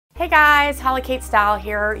Hey guys, Holly Kate Style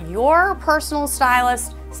here, your personal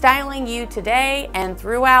stylist, styling you today and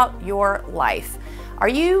throughout your life. Are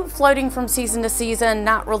you floating from season to season,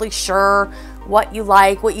 not really sure what you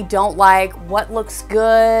like, what you don't like, what looks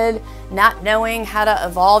good, not knowing how to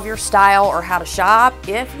evolve your style or how to shop?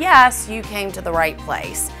 If yes, you came to the right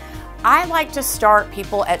place. I like to start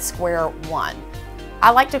people at square one.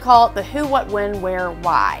 I like to call it the who, what, when, where,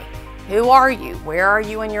 why. Who are you? Where are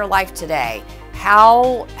you in your life today?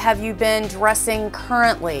 How have you been dressing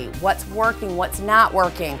currently? What's working? What's not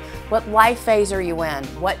working? What life phase are you in?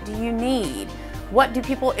 What do you need? What do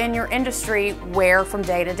people in your industry wear from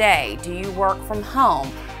day to day? Do you work from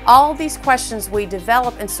home? All these questions we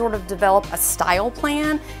develop and sort of develop a style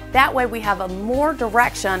plan. That way we have a more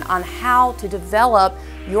direction on how to develop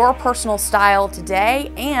your personal style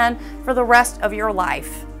today and for the rest of your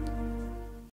life.